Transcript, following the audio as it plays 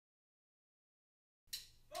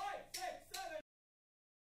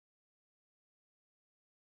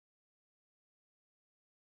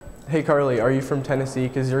Hey Carly, are you from Tennessee?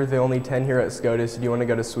 Because you're the only 10 here at SCOTUS. Do you want to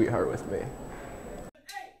go to Sweetheart with me?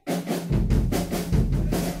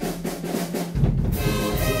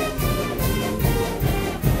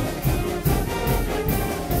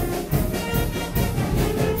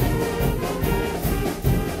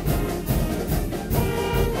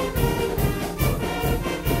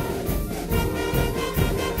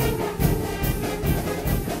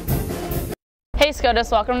 Hey SCOTUS,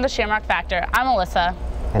 welcome to the Shamrock Factor. I'm Alyssa.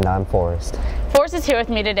 And I'm Forrest. Forrest is here with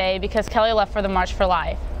me today because Kelly left for the March for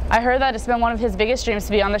Life. I heard that it's been one of his biggest dreams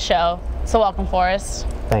to be on the show, so welcome Forrest.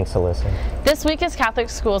 Thanks, Alyssa. This week is Catholic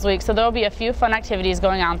Schools Week, so there will be a few fun activities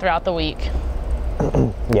going on throughout the week.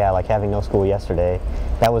 Yeah, like having no school yesterday.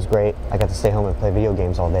 That was great. I got to stay home and play video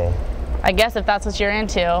games all day. I guess if that's what you're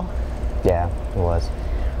into. Yeah, it was.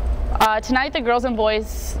 Tonight the girls and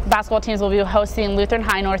boys basketball teams will be hosting Lutheran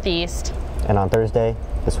High Northeast. And on Thursday,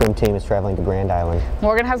 the swim team is traveling to Grand Island.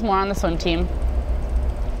 Morgan has more on the swim team.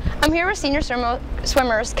 I'm here with senior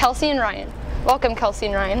swimmers Kelsey and Ryan. Welcome, Kelsey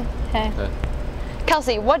and Ryan. Hey.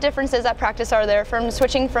 Kelsey, what differences at practice are there from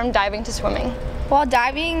switching from diving to swimming? Well,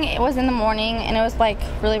 diving, it was in the morning and it was like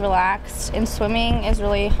really relaxed, and swimming is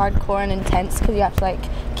really hardcore and intense because you have to like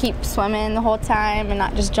keep swimming the whole time and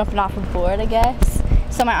not just jumping off a board, I guess.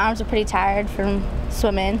 So my arms are pretty tired from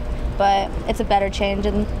swimming, but it's a better change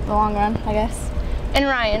in the long run, I guess. And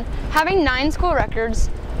Ryan, having 9 school records,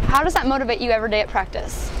 how does that motivate you every day at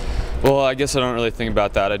practice? Well, I guess I don't really think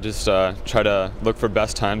about that. I just try to look for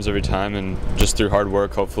best times every time, and just through hard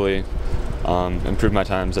work, hopefully improve my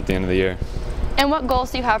times at the end of the year. And what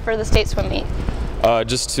goals do you have for the state swim meet?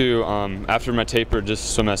 Just to, after my taper,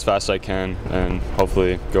 just swim as fast as I can and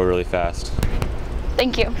hopefully go really fast.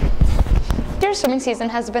 Thank you. Their swimming season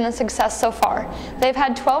has been a success so far. They've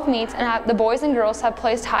had 12 meets and the boys and girls have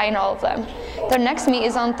placed high in all of them. Their next meet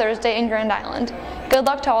is on Thursday in Grand Island. Good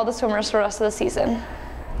luck to all the swimmers for the rest of the season.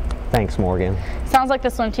 Thanks, Morgan. Sounds like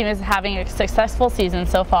the swim team is having a successful season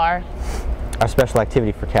so far. Our special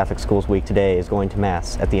activity for Catholic Schools Week today is going to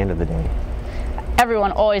Mass at the end of the day.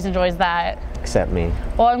 Everyone always enjoys that. Except me.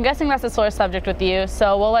 Well, I'm guessing that's a sore subject with you,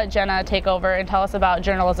 so we'll let Jenna take over and tell us about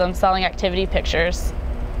journalism selling activity pictures.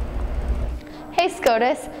 Hey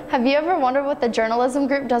SCOTUS, have you ever wondered what the journalism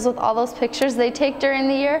group does with all those pictures they take during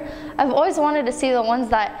the year? I've always wanted to see the ones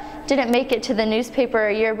that didn't make it to the newspaper or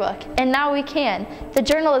yearbook, and now we can. The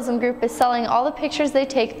journalism group is selling all the pictures they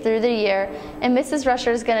take through the year, and Mrs.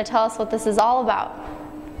 Rusher is going to tell us what this is all about.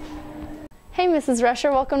 Hey Mrs. Rusher,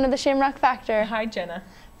 welcome to the Shamrock Factor. Hi Jenna.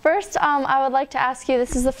 First, I would like to ask you,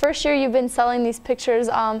 this is the first year you've been selling these pictures.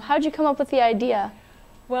 How'd you come up with the idea?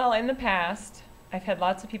 Well, in the past, I've had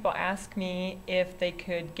lots of people ask me if they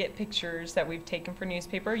could get pictures that we've taken for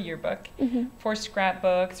newspaper or yearbook, for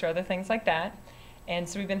scrapbooks or other things like that. And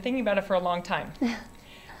so we've been thinking about it for a long time.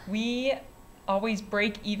 We always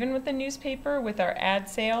break even with the newspaper with our ad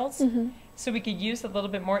sales, so we could use a little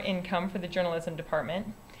bit more income for the journalism department.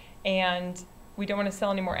 And we don't want to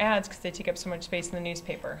sell any more ads because they take up so much space in the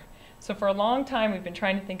newspaper. So for a long time we've been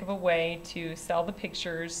trying to think of a way to sell the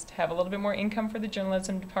pictures, to have a little bit more income for the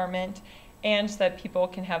journalism department, and so that people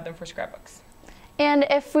can have them for scrapbooks. And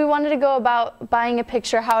if we wanted to go about buying a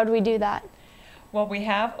picture, how would we do that? Well, we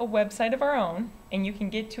have a website of our own, and you can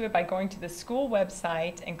get to it by going to the school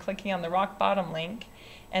website and clicking on the rock bottom link.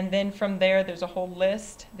 And then from there, there's a whole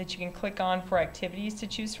list that you can click on for activities to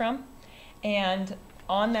choose from. And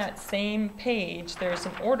on that same page, there's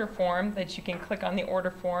an order form that you can click on the order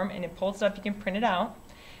form, and it pulls it up. You can print it out.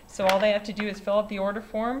 So all they have to do is fill out the order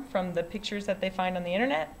form from the pictures that they find on the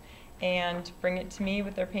internet and bring it to me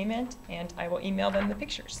with their payment, and I will email them the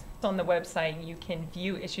pictures. On the website, you can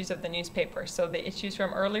view issues of the newspaper. So the issues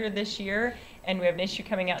from earlier this year, and we have an issue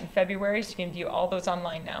coming out in February, so you can view all those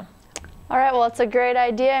online now. All right, well, it's a great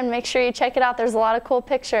idea, and make sure you check it out. There's a lot of cool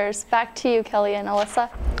pictures. Back to you, Kelly and Alyssa.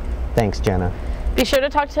 Thanks, Jenna. Be sure to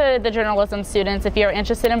talk to the journalism students if you're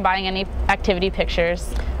interested in buying any activity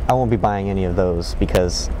pictures. I won't be buying any of those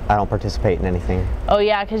because I don't participate in anything. Oh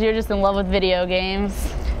yeah, because you're just in love with video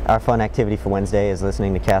games. Our fun activity for Wednesday is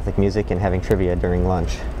listening to Catholic music and having trivia during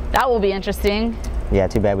lunch. That will be interesting. Yeah,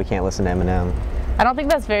 too bad we can't listen to Eminem. I don't think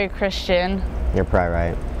that's very Christian. You're probably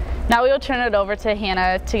right. Now we will turn it over to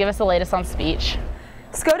Hannah to give us the latest on speech.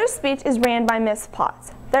 SCOTUS speech is ran by Miss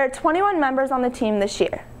Potts. There are 21 members on the team this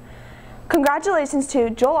year. Congratulations to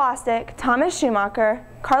Joel Ostick, Thomas Schumacher,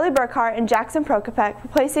 Carly Burkhart, and Jackson Prokopek for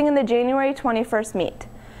placing in the January 21st meet.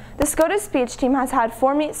 The SCOTUS speech team has had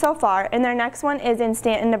 4 meets so far, and their next one is in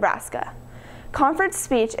Stanton, Nebraska. Conference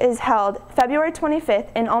speech is held February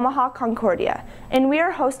 25th in Omaha, Concordia, and we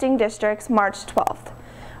are hosting districts March 12th.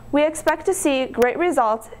 We expect to see great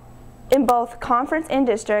results in both conference and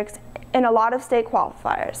districts, and a lot of state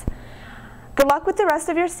qualifiers. Good luck with the rest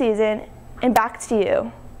of your season, and back to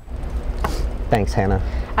you. Thanks, Hannah.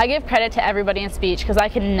 I give credit to everybody in speech because I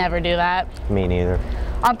could never do that. Me neither.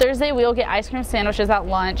 On Thursday, we will get ice cream sandwiches at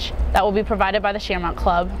lunch that will be provided by the Shamrock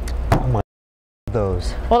Club. Oh my,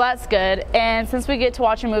 those. Well, that's good. And since we get to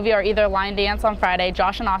watch a movie or either line dance on Friday,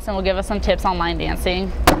 Josh and Austin will give us some tips on line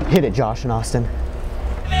dancing. Hit it, Josh and Austin.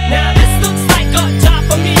 Now this looks like a job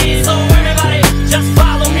for me, so everybody just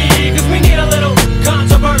follow me, cause we need a little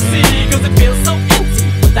controversy, cause it feels so empty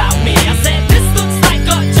without me. I said this looks like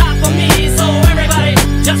a job for me, so everybody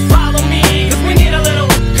just follow me, cause we need a little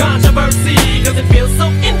controversy, cause it feels so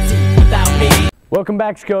empty without me. Welcome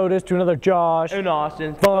back, SCOTUS, to another Josh and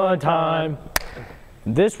Austin fun time.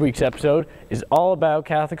 This week's episode is all about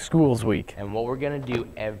Catholic Schools Week. And what we're gonna do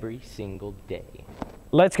every single day.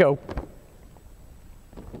 Let's go.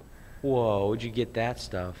 Whoa, where'd you get that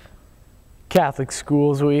stuff? Catholic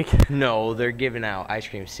Schools Week. No, they're giving out ice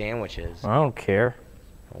cream sandwiches. I don't care.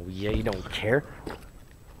 Oh yeah, you don't care?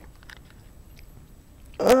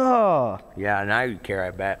 Ugh. Yeah, now you care, I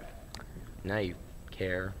bet. Now you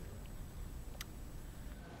care.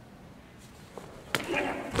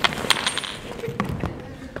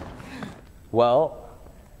 Well,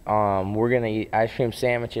 we're gonna eat ice cream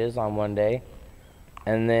sandwiches on one day,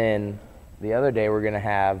 and then the other day we're gonna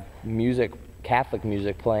have music, Catholic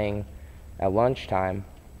music playing at lunchtime.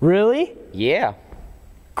 Really? Yeah.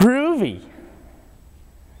 Groovy.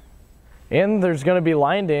 And there's gonna be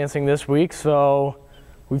line dancing this week, so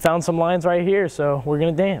we found some lines right here, so we're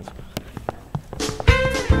gonna dance.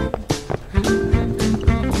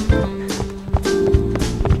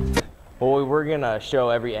 Well, we were gonna show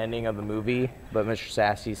every ending of the movie, but Mr.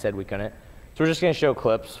 Sassy said we couldn't. So we're just gonna show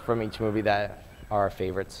clips from each movie that are our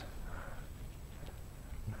favorites.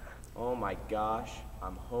 Oh my gosh,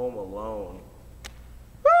 I'm home alone.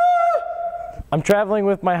 I'm traveling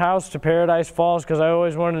with my house to Paradise Falls because I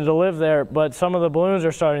always wanted to live there, but some of the balloons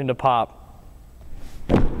are starting to pop.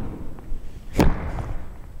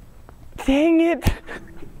 Dang it!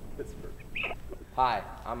 Hi,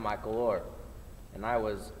 I'm Michael Orr, and I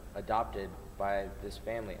was adopted by this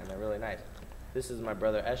family, and they're really nice. This is my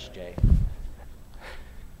brother SJ.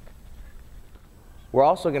 We're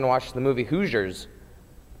also going to watch the movie Hoosiers.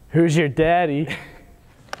 Who's your daddy?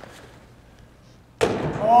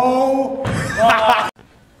 Oh!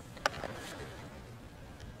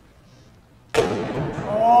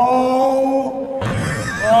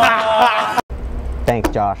 Thanks,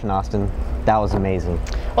 Josh and Austin. That was amazing.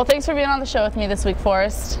 Well, thanks for being on the show with me this week,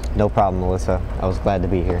 Forrest. No problem, Melissa. I was glad to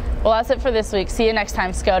be here. Well, that's it for this week. See you next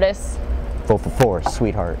time, SCOTUS. Vote for Forrest,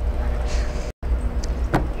 sweetheart.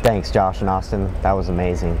 Thanks, Josh and Austin. That was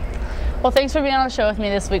amazing. Well, thanks for being on the show with me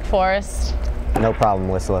this week, Forrest. No problem,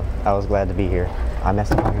 Melissa. I was glad to be here. I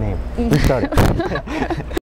messed up on your name. Restart it.